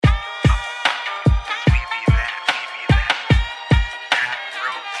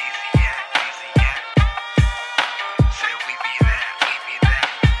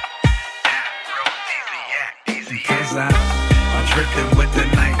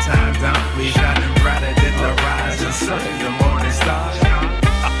sun, the morning star.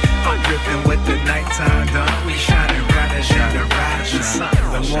 I'm dripping with the nighttime dawn. We shining bright as the sun,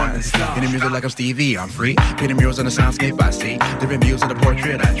 the morning star. In the music like I'm Stevie, I'm free. Painting murals on the soundscape I see. Different views of the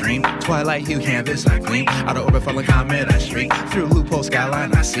portrait I dream. Twilight hue canvas I gleam. Out of orbit falling comet I streak. Through loophole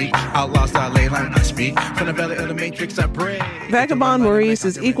skyline I see. Outlaw star ley line I speak. From the valley of the matrix I break. Vagabond Maurice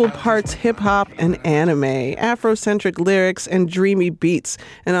is equal parts hip-hop and anime, Afrocentric lyrics and dreamy beats.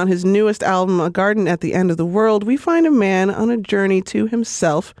 And on his newest album, A Garden at the End of the World, we find a man on a journey to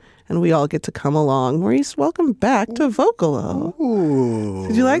himself, and we all get to come along. Maurice, welcome back to Vocalo. Ooh.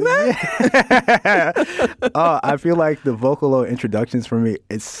 Did you like that? I feel like the Vocalo introductions for me,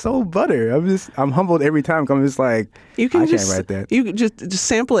 it's so butter. I'm humbled every time. I'm just like, I can't write that. You can just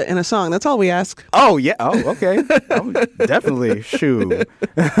sample it in a song. That's all we ask. Oh, yeah. Oh, okay. Definitely. Shoot.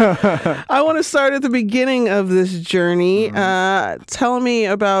 I want to start at the beginning of this journey. Tell me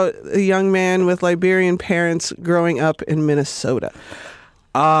about a young man with Liberian parents growing up in Minnesota.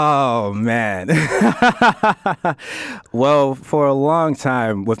 Oh, man. Well, for a long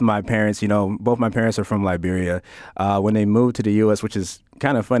time with my parents, both my parents are from Liberia. When they moved to the U.S., which is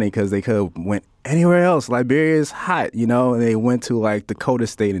kind of funny because they could have went anywhere else. Liberia is hot, and they went to like Dakota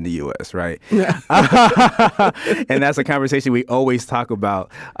State in the U.S., right? Yeah. And that's a conversation we always talk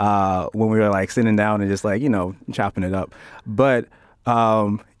about when we were like sitting down and just like, chopping it up. But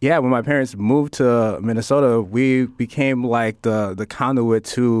when my parents moved to Minnesota, we became like the conduit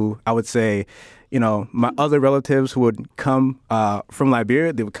to, I would say, my other relatives who would come from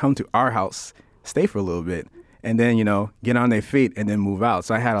Liberia, they would come to our house, stay for a little bit, and then, get on their feet and then move out.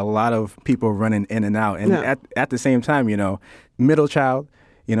 So I had a lot of people running in and out. And at the same time, middle child,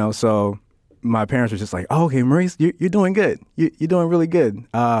 so my parents were just like, oh, okay, Maurice, you're doing good. You're doing really good.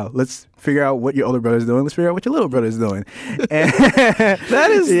 Let's figure out what your older brother's doing. Let's figure out what your little brother's doing. And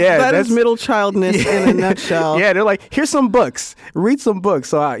that is middle childness in a nutshell. Yeah, they're like, here's some books. Read some books.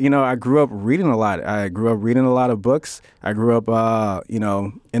 So, I grew up reading a lot. I grew up reading a lot of books. I grew up, in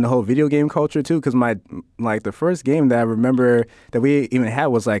the whole video game culture, too, because the first game that I remember that we even had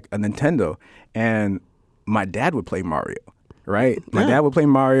was, like, a Nintendo. And my dad would play Mario. Right? My dad would play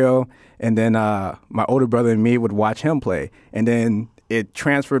Mario, and then my older brother and me would watch him play. And then it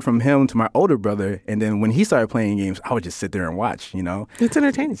transferred from him to my older brother, and then when he started playing games, I would just sit there and watch, It's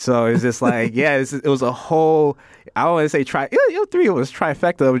entertaining. So it's just like, it was a whole, I don't want to say three of us,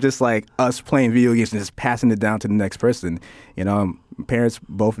 trifecta of just like us playing video games and just passing it down to the next person. Parents,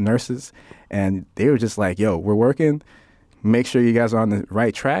 both nurses, and they were just like, yo, we're working, make sure you guys are on the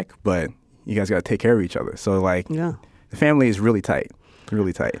right track, but you guys got to take care of each other. So like, the family is really tight,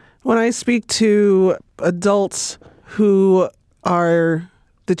 really tight. When I speak to adults who are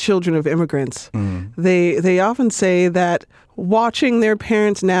the children of immigrants, they often say that watching their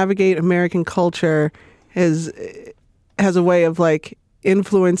parents navigate American culture has a way of like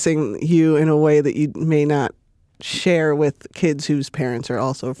influencing you in a way that you may not share with kids whose parents are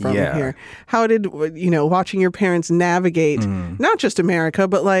also from here. How did, watching your parents navigate not just America,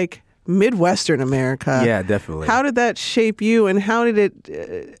 but like Midwestern America. Yeah, definitely. How did that shape you, and how did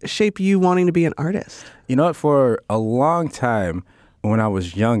it shape you wanting to be an artist? You know what? For a long time, when I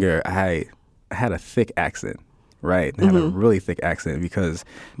was younger, I had a thick accent, right? I had a really thick accent because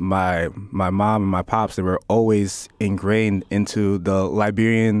my mom and my pops, they were always ingrained into the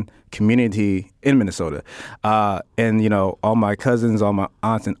Liberian community in Minnesota. And, all my cousins, all my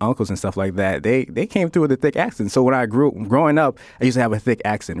aunts and uncles and stuff like that, they came through with a thick accent. So when I growing up, I used to have a thick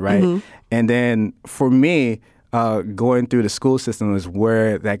accent, right? And then for me, going through the school system is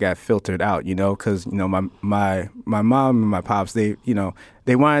where that got filtered out, because, my mom and my pops, they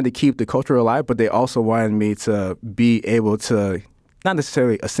wanted to keep the culture alive, but they also wanted me to be able to not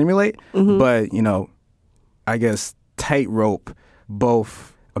necessarily assimilate, but, I guess tightrope both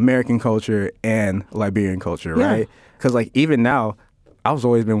American culture and Liberian culture, right? Because like even now, I've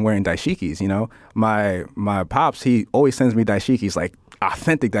always been wearing dashikis, My pops, he always sends me dashikis, like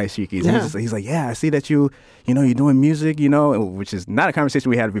authentic dashikis. Yeah. He's like, I see that you're doing music, which is not a conversation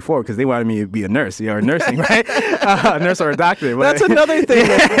we had before because they wanted me to be a nurse, or nursing, right? A nurse or a doctor. But that's another thing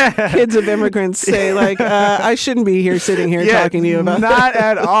that kids of immigrants say, like, I shouldn't be here sitting here talking to you about not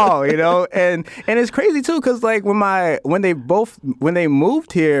at all, and it's crazy too because like when they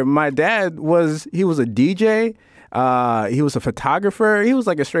moved here, my dad was a DJ. He was a photographer. He was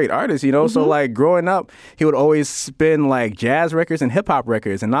like a straight artist, So like growing up, he would always spin like jazz records and hip hop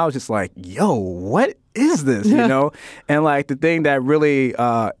records. And I was just like, yo, what is this? And like the thing that really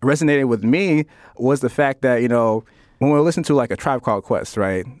resonated with me was the fact that, when we listened to like a Tribe Called Quest,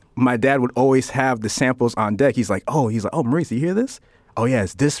 right? My dad would always have the samples on deck. He's like, oh, Maurice, you hear this? oh yeah,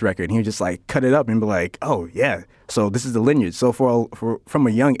 it's this record. And he would just like cut it up and be like, oh yeah, so this is the lineage. So from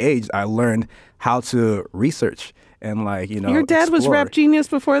a young age, I learned how to research and like, you know, Your dad was explore. Rap Genius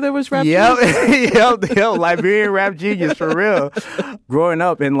before there was Rap Genius? Yep, Liberian rap genius for real. Growing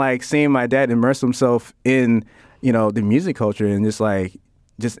up and like seeing my dad immerse himself in, you know, the music culture and just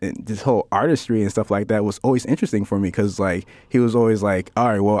this whole artistry and stuff like that was always interesting for me because like he was always like, all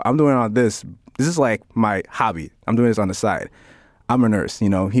right, well, I'm doing all this. This is like my hobby. I'm doing this on the side. I'm a nurse, you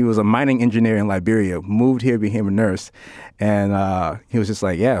know. He was a mining engineer in Liberia, moved here, became a nurse, and he was just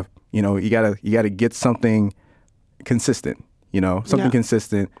like, yeah, you know, you gotta get something consistent, you know, something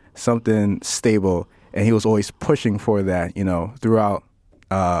consistent, something stable, and he was always pushing for that, you know, throughout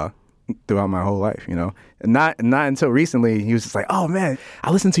my whole life, you know. And not until recently, he was just like, oh man,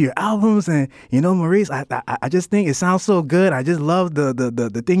 I listened to your albums and, you know, Maurice, I just think it sounds so good. I just love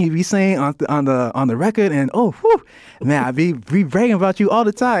the thing you be saying on the record and oh, whew, man, I be bragging about you all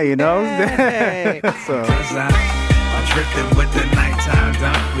the time, you know. Hey. So I'm drifting with the nighttime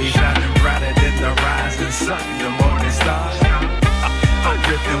dawn. We shining brighter than the rising sun, the morning stars. I'm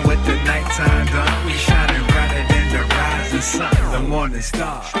drifting with the nighttime dawn. We shining brighter than the rising sun, the morning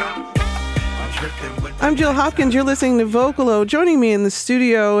stars. I'm Jill Hopkins. You're listening to Vocalo. Joining me in the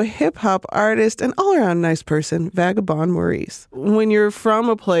studio, hip-hop artist and all-around nice person, Vagabond Maurice. When you're from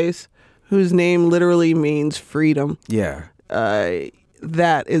a place whose name literally means freedom,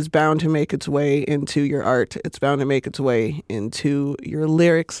 that is bound to make its way into your art. It's bound to make its way into your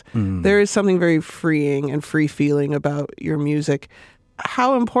lyrics. There is something very freeing and free-feeling about your music.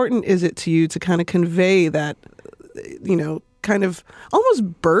 How important is it to you to kind of convey that, you know, kind of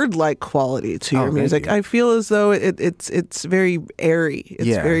almost bird-like quality to your music? I feel as though it's very airy.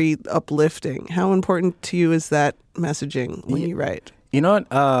 It's very uplifting. How important to you is that messaging when you write? You know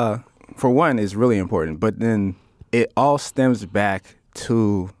what? For one, it's really important, but then it all stems back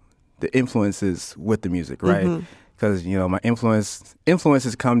to the influences with the music, right? Because, you know, my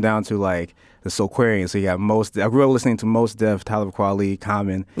influences come down to like the Soulquarians. So you have I grew up listening to Mos Def, Talib Kweli,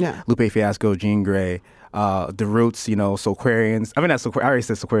 Common, Lupe Fiasco, Jean Grey, The Roots, you know, Soulquarians. I mean, I already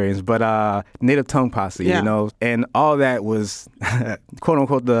said Soulquarians, but Native Tongue Posse, you know, and all that was quote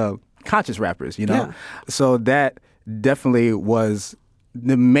unquote the conscious rappers, you know. So that definitely was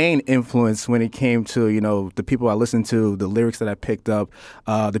the main influence when it came to, you know, the people I listened to, the lyrics that I picked up,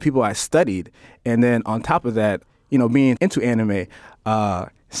 the people I studied. And then on top of that, you know, being into anime,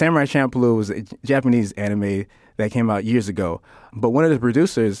 Samurai Champloo was a Japanese anime that came out years ago. But one of the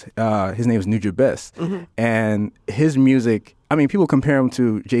producers, his name is Nujabes Best. And his music, I mean, people compare him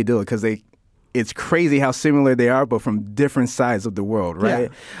to Jay Dilla because it's crazy how similar they are, but from different sides of the world, right?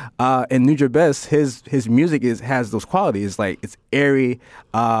 And Nujabes Best, his music has those qualities. Like, it's airy.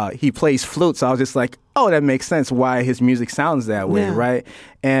 He plays flute, so I was just like, oh, that makes sense why his music sounds that way, right?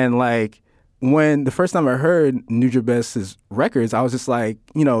 And like, when the first time I heard Nujabes Best's records, I was just like,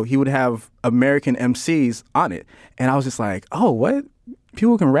 you know, he would have American MCs on it. And I was just like, oh, what?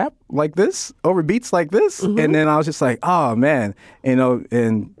 People can rap like this over beats like this? And then I was just like, oh, man. You know,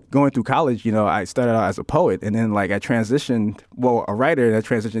 and going through college, you know, I started out as a poet, and then like I transitioned, a writer, and I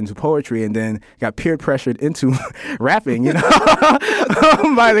transitioned into poetry, and then got peer pressured into rapping, you know,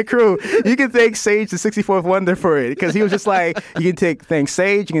 by the crew. You can thank Sage the 64th Wonder for it, because he was just like, you can thank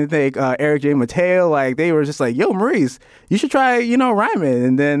Sage, you can thank Eric J. Mateo, like they were just like, yo, Maurice, you should try, you know, rhyming.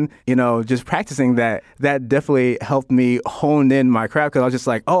 And then, you know, just practicing that definitely helped me hone in my craft, because I was just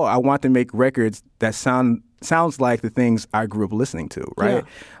like, oh, I want to make records that sounds like the things I grew up listening to, right?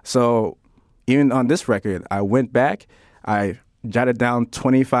 So even on this record, I went back, I jotted down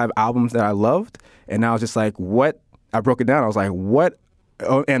 25 albums that I loved, and I was just like, I broke it down. I was like, what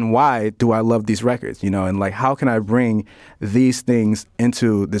and why do I love these records, you know? And like, how can I bring these things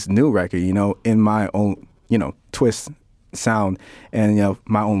into this new record, you know, in my own, you know, twist, sound, and, you know,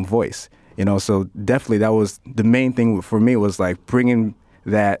 my own voice, you know? So definitely that was the main thing for me, was like bringing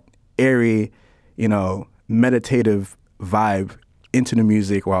that airy, you know, meditative vibe into the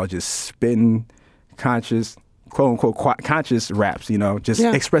music while just spitting conscious, quote unquote, conscious raps, you know, just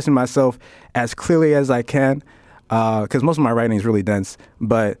expressing myself as clearly as I can, because most of my writing is really dense,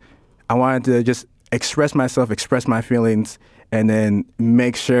 but I wanted to just express myself, express my feelings, and then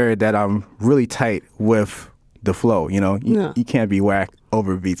make sure that I'm really tight with the flow, you know. You can't be whack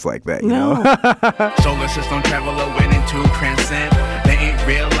over beats like that, you know. Solar system traveler waiting to transcend. They ain't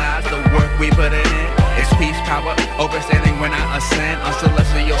realized the work we put in. It's peace, power, overstanding when I ascend. On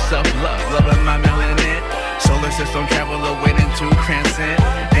celestial self-love, loving my melanin. Solar system traveler waiting to transcend.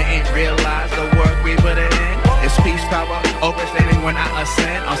 They ain't realized the work we put in. It's peace, power, overstanding when I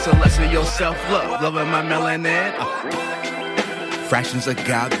ascend. On celestial self-love, loving my melanin. Fractions of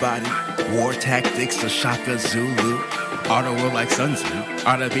God body, war tactics of Shaka Zulu. Art of world like Sun Tzu,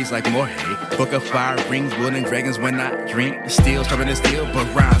 art of beats like Morhe. Book of fire rings, wooden dragons when I dream. Steel sharpening steel, but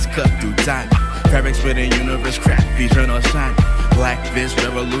rhymes cut through time. Fabric splitting universe, craft, eternal shine. Black fist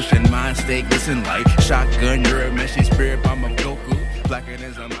revolution, mind state, listen light. Shotgun, Urameshi, spirit bomb of Goku.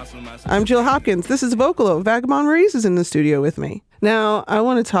 I'm Jill Hopkins. This is Vocalo. Vagabond Maurice is in the studio with me. Now, I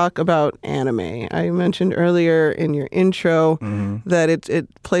want to talk about anime. I mentioned earlier in your intro that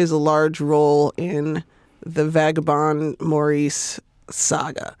it plays a large role in the Vagabond Maurice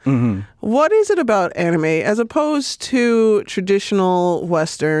saga. What is it about anime, as opposed to traditional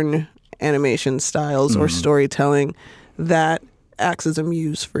Western animation styles or storytelling, that acts as a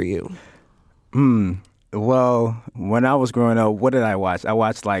muse for you? Well, when I was growing up, what did I watch? I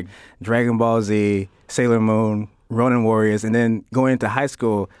watched like Dragon Ball Z, Sailor Moon, Ronin Warriors, and then going into high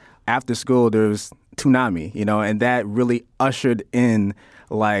school, after school, there was Toonami, and that really ushered in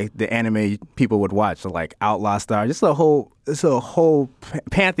like the anime people would watch, so like Outlaw Star, just a whole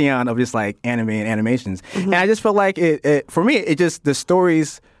pantheon of just like anime and animations. And I just felt like for me, it just, the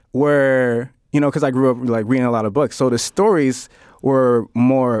stories were, because I grew up like reading a lot of books, so the stories were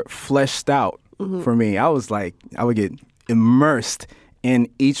more fleshed out for me. I would get immersed in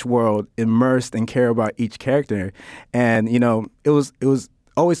each world, immersed and care about each character. And, it was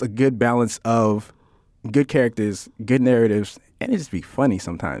always a good balance of good characters, good narratives, and it just be funny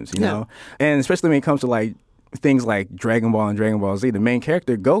sometimes, you know? And especially when it comes to like things like Dragon Ball and Dragon Ball Z, the main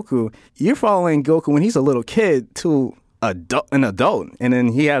character, Goku, you're following Goku when he's a little kid to an adult, and then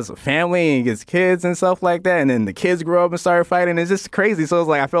he has a family and he gets kids and stuff like that, and then the kids grow up and start fighting. It's just crazy. So it's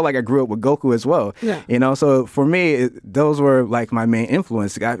like I feel like I grew up with Goku as well. So for me, those were like my main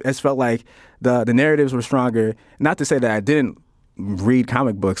influence. I just felt like the narratives were stronger. Not to say that I didn't read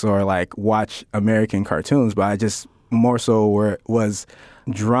comic books or like watch American cartoons, but I just more so was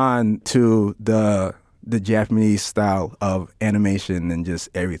drawn to the Japanese style of animation and just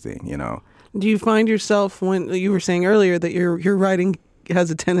everything, Do you find yourself, when you were saying earlier that your writing has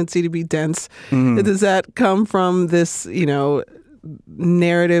a tendency to be dense, does that come from this,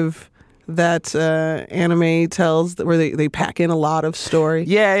 narrative that anime tells, where they pack in a lot of story?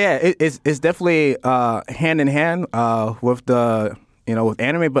 Yeah. It's definitely hand in hand with the, with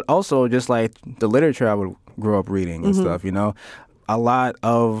anime, but also just like the literature I would grow up reading and stuff, A lot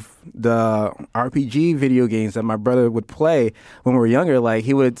of the RPG video games that my brother would play when we were younger, like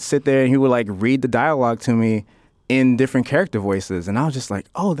he would sit there and he would like read the dialogue to me in different character voices. And I was just like,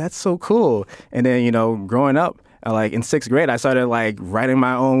 oh, that's so cool. And then, growing up, like in 6th grade, I started like writing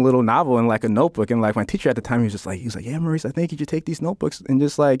my own little novel in like a notebook. And like my teacher at the time, he was like, yeah, Maurice, I think you should take these notebooks and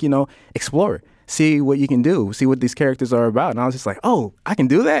just like, explore, see what you can do, see what these characters are about. And I was just like, oh, I can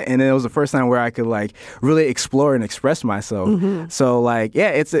do that. And it was the first time where I could like really explore and express myself. So like, yeah,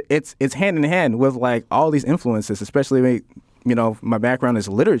 it's hand in hand with like all these influences, especially, my background is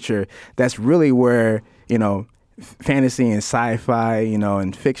literature. That's really where, fantasy and sci-fi,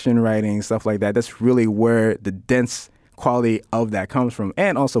 and fiction writing, stuff like that. That's really where the dense quality of that comes from.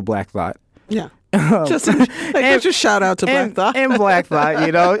 And also Black Thought. Yeah. Just shout out to Black Thought. And Black Thought,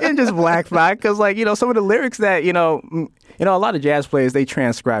 and just Black Thought. Because, like, some of the lyrics that, a lot of jazz players, they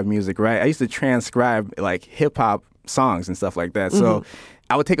transcribe music, right? I used to transcribe, like, hip-hop songs and stuff like that. So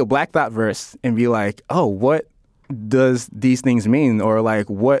I would take a Black Thought verse and be like, oh, what does these things mean? Or like,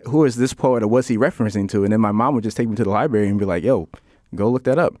 who is this poet, or what's he referencing to? And then my mom would just take me to the library and be like, yo, go look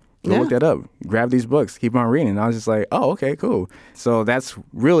that up. Look that up. Grab these books. Keep on reading. And I was just like, oh, okay, cool. So that's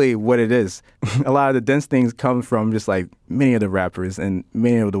really what it is. A lot of the dense things come from just like many of the rappers and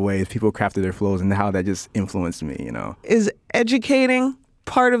many of the ways people crafted their flows and how that just influenced me, Is educating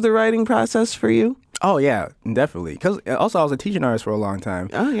part of the writing process for you? Oh, yeah, definitely. Because also I was a teaching artist for a long time.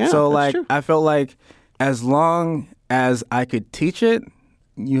 Oh, yeah. So that's like, true. I felt like as long as I could teach it,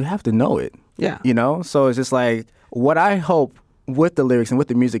 you have to know it. Yeah. So it's just like, what I hope with the lyrics and with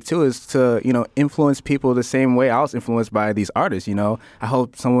the music too is to, influence people the same way I was influenced by these artists, I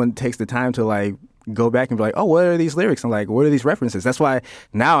hope someone takes the time to like go back and be like, oh, what are these lyrics? And like, what are these references? That's why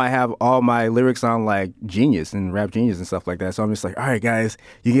now I have all my lyrics on like Genius and Rap Genius and stuff like that. So I'm just like, all right, guys,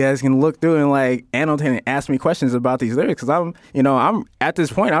 you guys can look through and like annotate and ask me questions about these lyrics. Cause I'm at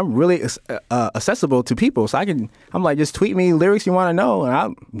this point, I'm really accessible to people. So I'm like, just tweet me lyrics you want to know and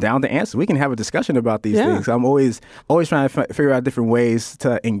I'm down to answer. We can have a discussion about these things. I'm always trying to figure out different ways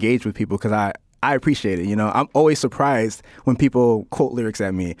to engage with people because I appreciate it. I'm always surprised when people quote lyrics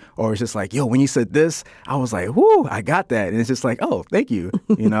at me, or it's just like, yo, when you said this, I was like, whoo, I got that. And it's just like, oh, thank you,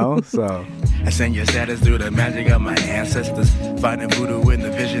 so. I send your status through the magic of my ancestors, finding voodoo in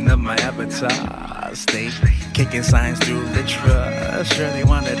the vision of my avatar. my state. Kicking signs through literature. Sure, they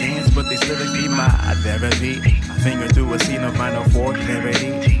want to dance, but they still be my therapy. My finger through a scene of vinyl for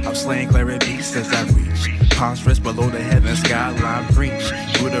clarity. I'm slaying clarity as I reach. Palms rest below the heaven skyline. Preach.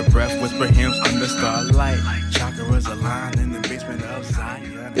 Through the breath, whisper hymns under starlight. Chakras align in the basement of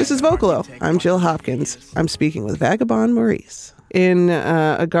Zion. This is Vocalo. I'm Jill Hopkins. I'm speaking with Vagabond Maurice. In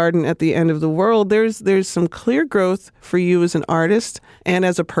A Garden at the End of the World, there's some clear growth for you as an artist and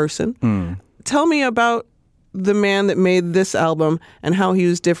as a person. Tell me about the man that made this album and how he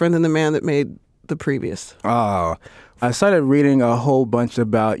was different than the man that made the previous. Oh, I started reading a whole bunch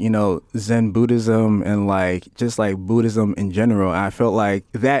about, Zen Buddhism and just Buddhism in general. I felt like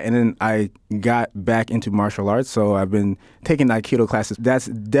that, and then I got back into martial arts. So I've been taking Aikido classes. That's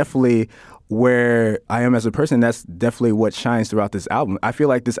definitely where I am as a person. That's definitely what shines throughout this album. I feel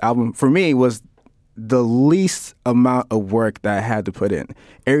like this album, for me, was the least amount of work that I had to put in.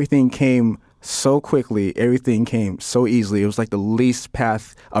 Everything came so quickly, everything came so easily. It was like the least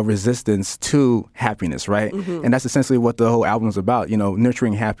path of resistance to happiness, right? And that's essentially what the whole album is about,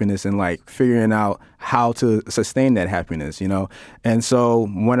 nurturing happiness and figuring out how to sustain that happiness, And so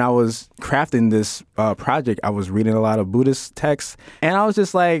when I was crafting this project, I was reading a lot of Buddhist texts, and I was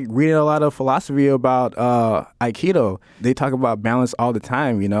just reading a lot of philosophy about Aikido. They talk about balance all the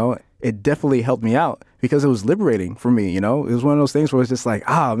time, It definitely helped me out because it was liberating for me, It was one of those things where it's just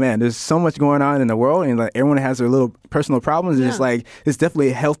man, there's so much going on in the world, and everyone has their little personal problems. Yeah. It's it's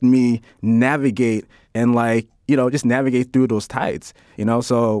definitely helped me navigate and just navigate through those tides,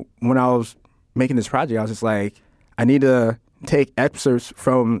 So when I was making this project, I was just I need to take excerpts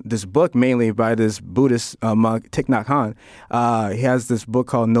from this book, mainly by this Buddhist monk, Thich Nhat Hanh. He has this book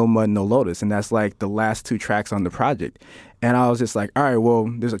called No Mud, No Lotus, and that's the last 2 tracks on the project. And I was just all right, well,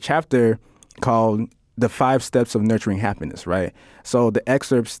 there's a chapter called The 5 Steps of Nurturing Happiness, right? So the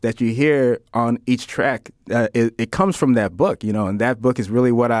excerpts that you hear on each track, it comes from that book, and that book is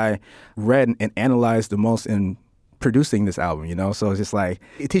really what I read and analyzed the most in producing this album, So it's just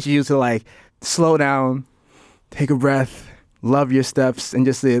it teaches you to slow down, take a breath, love your steps, and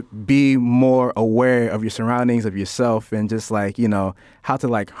just to be more aware of your surroundings, of yourself, and just how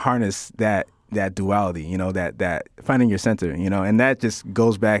to harness that duality, that finding your center, and that just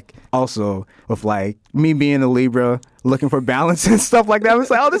goes back also with me being a Libra, looking for balance and stuff like that. I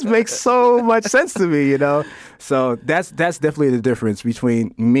was this makes so much sense to me, So that's definitely the difference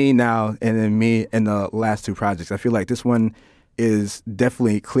between me now and then me in the last 2 projects. I feel like this one is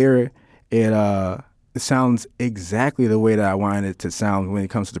definitely clearer. It sounds exactly the way that I wanted it to sound when it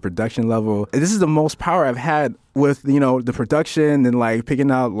comes to the production level. This is the most power I've had with, the production and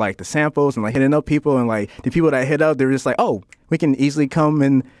picking out the samples and hitting up people, and the people that I hit up, they're just oh, we can easily come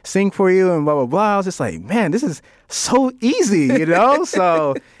and sing for you and blah, blah, blah. I was just man, this is so easy,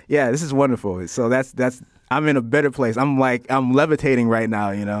 So yeah, this is wonderful. So that's I'm in a better place. I'm levitating right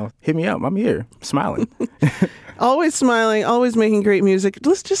now, Hit me up. I'm here, smiling. Always smiling, always making great music.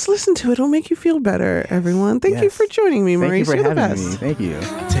 Let's just listen to it. It'll make you feel better, everyone. Thank you for joining me, Maurice. Thank you for having the best. me. Thank you.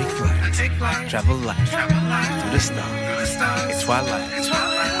 Take flight, travel light, through the stars, it's twilight,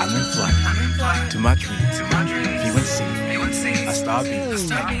 I'm in flight, to my dreams, view and see, a star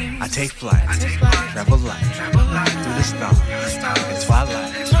beam, I take flight, travel light, through the stars, it's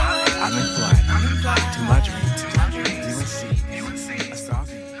twilight, I'm in flight, to my dreams.